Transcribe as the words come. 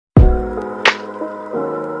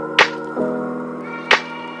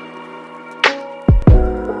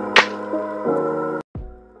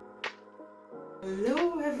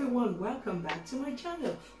to my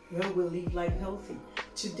channel where we live life healthy.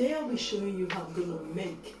 Today I'll be showing you how I'm going to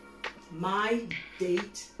make my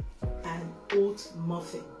date and oat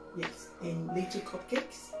muffin. Yes, and little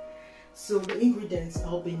cupcakes. So the ingredients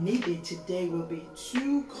I'll be needing today will be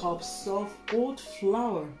 2 cups of oat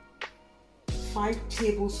flour, 5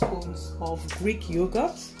 tablespoons of Greek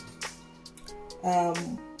yogurt, 1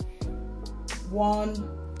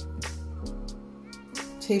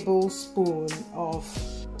 tablespoon of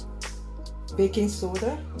baking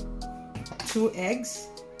soda, 2 eggs,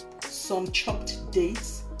 some chopped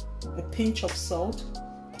dates, a pinch of salt,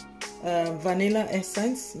 vanilla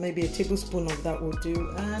essence, maybe a tablespoon of that will do,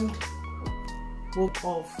 and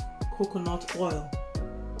of coconut oil.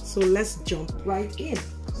 So let's jump right in.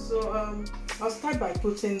 So I'll start by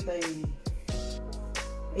putting the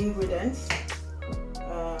ingredients.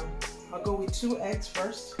 I'll go with 2 eggs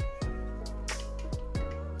first. 2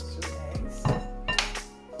 eggs.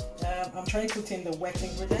 I'm trying to put in the wet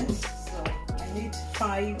ingredients. So I need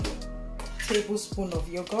 5 tablespoons of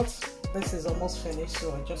yogurt. This is almost finished,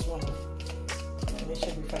 so I just want to finish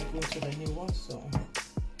it before I go into the new one. So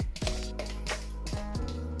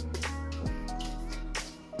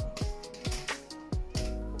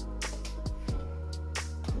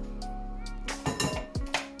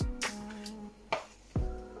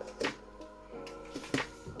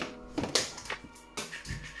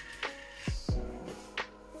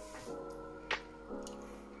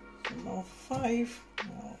now 5.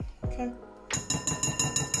 Okay.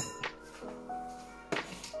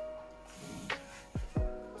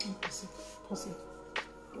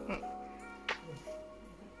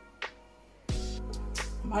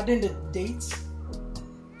 I'm adding the dates.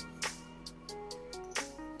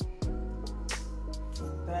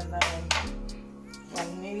 Then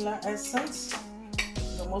vanilla essence.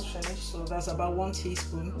 It's almost finished, so that's about 1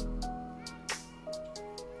 teaspoon.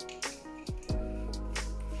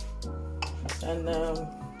 And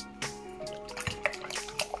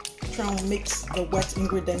try and mix the wet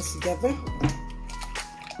ingredients together.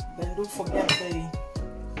 Then don't forget the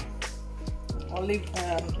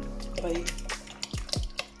the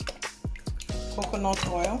coconut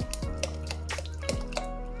oil.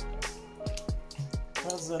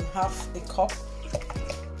 That's half a cup.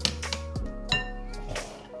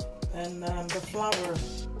 And the flour,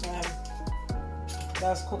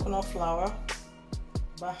 that's coconut flour,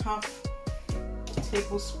 about half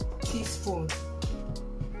teaspoon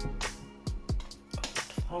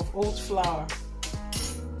of oat flour.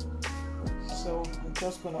 So I'm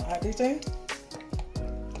just going to add it in.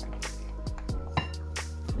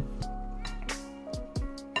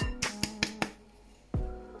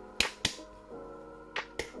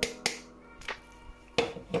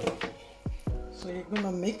 So you're going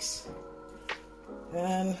to mix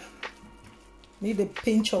and need a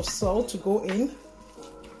pinch of salt to go in.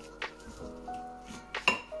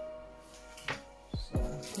 So a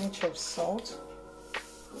pinch of salt.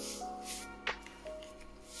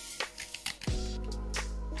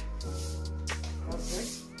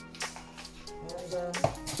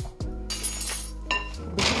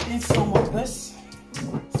 Some of this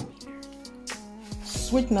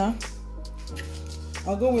sweetener.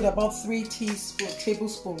 I'll go with about 3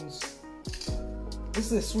 tablespoons.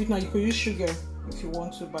 This is a sweetener. You could use sugar if you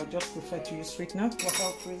want to, but I just prefer to use sweetener for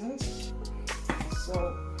health reasons.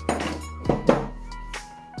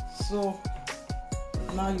 So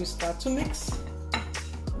now you start to mix.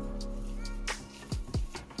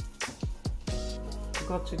 You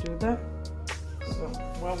got to do that. So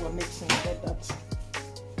while we're mixing, get that.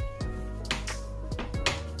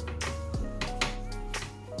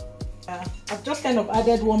 I've just kind of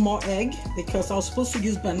added 1 more egg because I was supposed to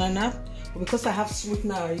use banana, but because I have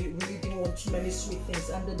sweetener, I really didn't want too many sweet things,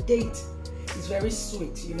 and the date is very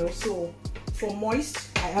sweet, you know. So for moist,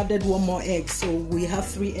 I added 1 more egg. So we have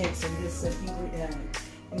 3 eggs in this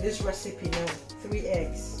recipe now. 3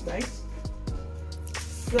 eggs, right?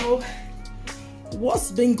 So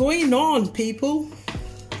what's been going on, people?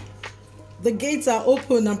 The gates are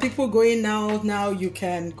open and people going out now. You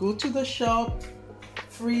can go to the shop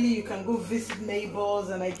freely, you can go visit neighbors,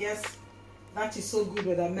 and I guess that is so good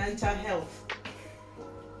with our mental health.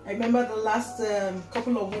 I remember the last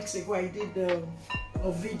couple of weeks ago I did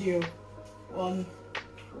a video on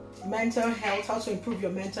mental health, how to improve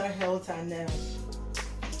your mental health, and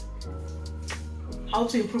how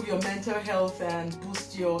to improve your mental health and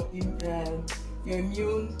boost your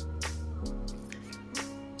immune,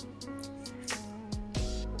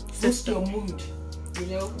 boost your mood, you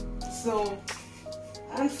know. So,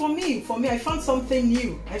 and for me, I found something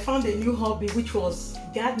new. I found a new hobby, which was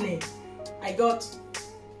gardening. I got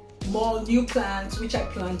more new plants which I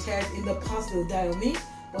planted in the past, they'll die on me.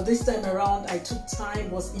 But this time around, I took time,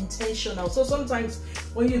 was intentional. So sometimes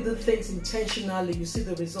when you do things intentionally, you see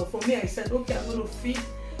the result. For me, I said, okay, I'm going to feed.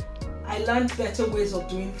 I learned better ways of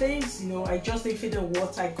doing things. You know, I just didn't feed them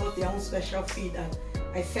water. I got their own special feed, and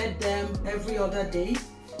I fed them every other day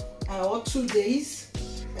or 2 days.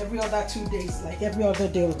 Every other 2 days, like every other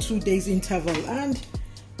day or 2 days interval. And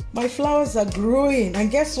my flowers are growing. And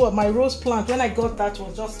guess what? My rose plant, when I got that,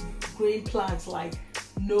 was just green plants, like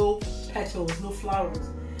no petals, no flowers.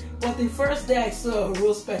 But the first day I saw a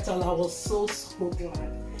rose petal, I was so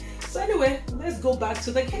glad. So anyway, let's go back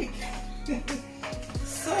to the cake.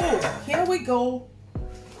 So here we go.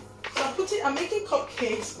 So I'm making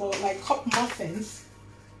cupcakes or like cup muffins.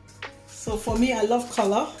 So for me, I love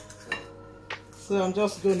color. So I'm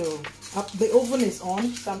just gonna, the oven is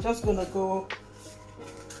on, so I'm just gonna go.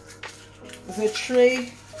 There's a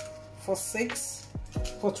tray for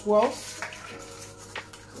 12.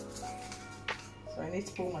 I need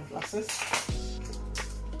to pull my glasses.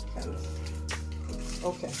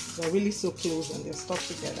 Okay, they're really so close and they're stuck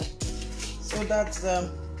together. So that's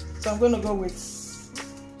so I'm going to go with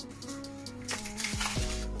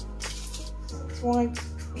white.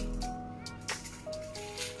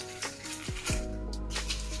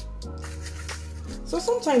 So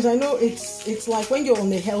sometimes I know it's like when you're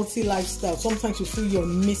on a healthy lifestyle, sometimes you feel you're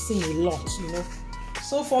missing a lot, you know.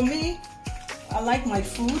 So for me, I like my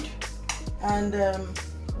food. And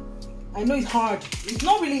I know it's hard. It's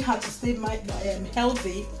not really hard to stay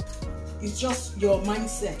healthy. It's just your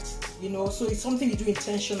mindset, you know. So it's something you do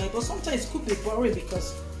intentionally. But sometimes it could be boring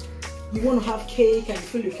because you want to have cake and you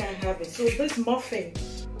feel you can't have it. So this muffin,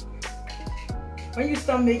 when you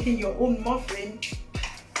start making your own muffin,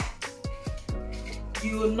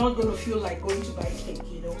 you're not going to feel like going to buy cake,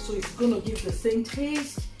 you know. So it's going to give the same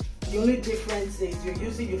taste. The only difference is you're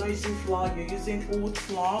not using flour, you're using oat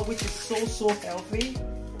flour, which is so healthy.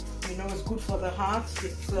 You know, it's good for the heart.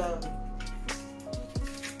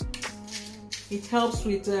 It helps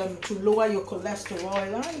with to lower your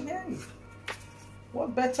cholesterol. And hey,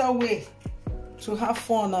 what better way to have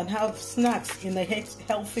fun and have snacks in a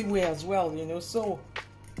healthy way as well, you know. So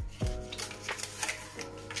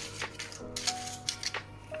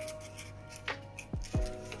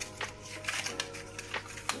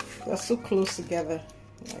they're so close together,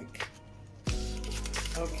 like,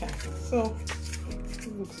 okay, so it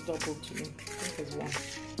looks double to me. I think it's one.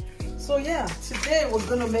 So yeah, today we're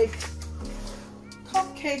gonna make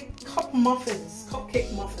cupcake muffins,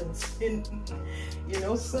 you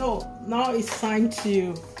know. So now it's time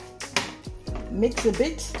to mix a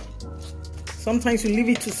bit. Sometimes you leave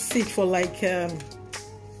it to sit for like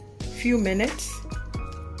few minutes,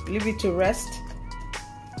 leave it to rest.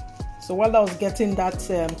 So while I was getting that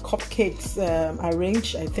cupcakes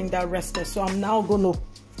arranged, I think that rested. So I'm now going to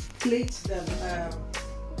plate them.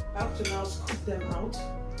 I have to now scoop them out.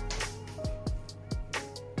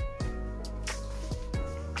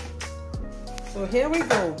 So here we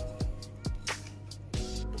go.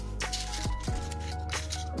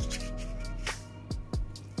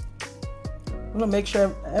 I'm going to make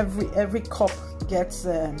sure every cup gets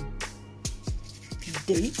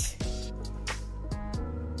date.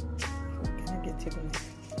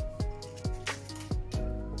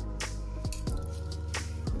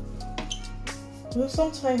 You know,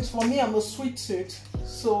 sometimes for me, I'm a sweet tooth,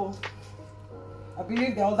 so I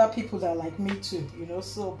believe there are other people that are like me too, you know.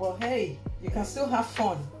 So, but hey, you can still have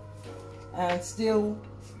fun and still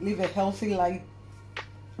live a healthy life,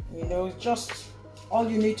 you know. Just all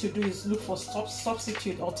you need to do is look for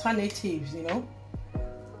substitute alternatives, you know.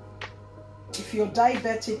 If you're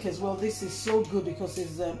diabetic as well, this is so good because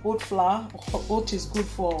it's oat flour. Oat is good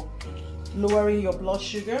for lowering your blood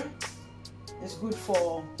sugar. It's good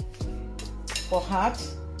for heart.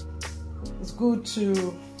 It's good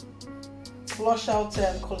to flush out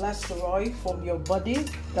cholesterol from your body.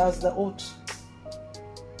 That's the oat.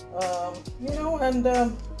 You know, and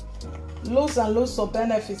loads and loads of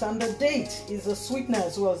benefits. And the date is a sweetener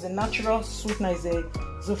as well. It's a natural sweetener.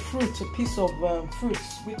 It's a fruit, a piece of fruit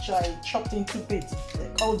which I chopped into bits.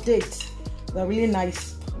 They're called dates. They're really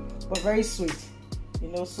nice but very sweet, you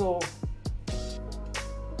know. So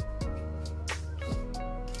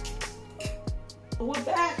we're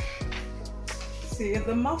back. See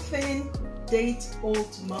the muffin, date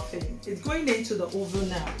oat muffin. It's going into the oven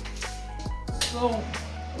now. So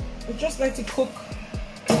we just like to cook.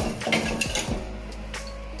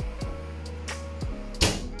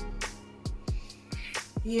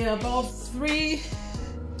 Yeah, about 3.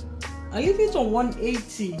 I leave it on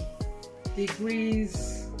 180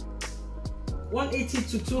 degrees,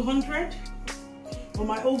 180 to 200. But But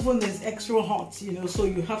my oven is extra hot, you know, so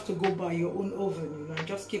you have to go buy your own oven, you know, and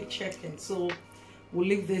just keep checking. So we'll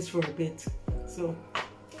leave this for a bit. So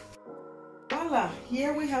voila,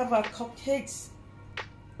 here we have our cupcakes,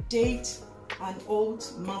 date and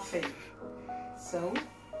oat muffin. So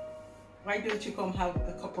why don't you come have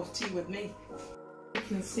a cup of tea with me? You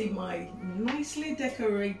can see my nicely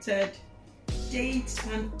decorated date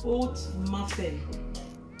and oat muffin.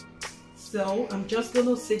 So I'm just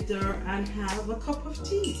gonna sit there and have a cup of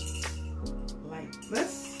tea like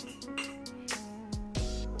this.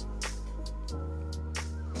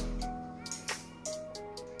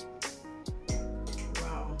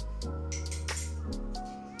 Wow.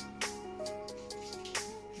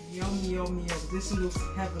 Yum, yum, yum. This looks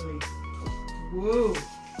heavenly. Whoa.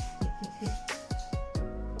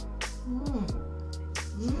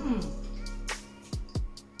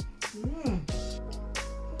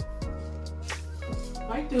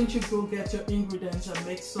 Why don't you go get your ingredients and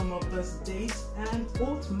make some of this date and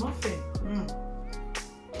oat muffin?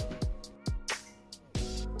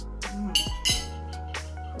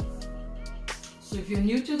 So if you're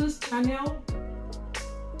new to this channel,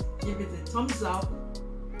 give it a thumbs up,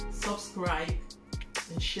 subscribe,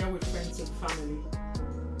 and share with friends and family.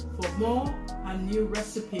 For more and new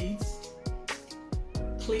recipes,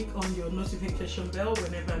 click on your notification bell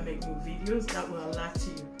whenever I make new videos. That will alert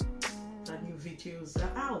you that new videos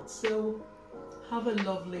are out. So have a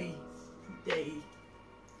lovely day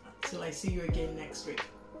till I see you again next week.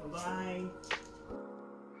 Bye bye.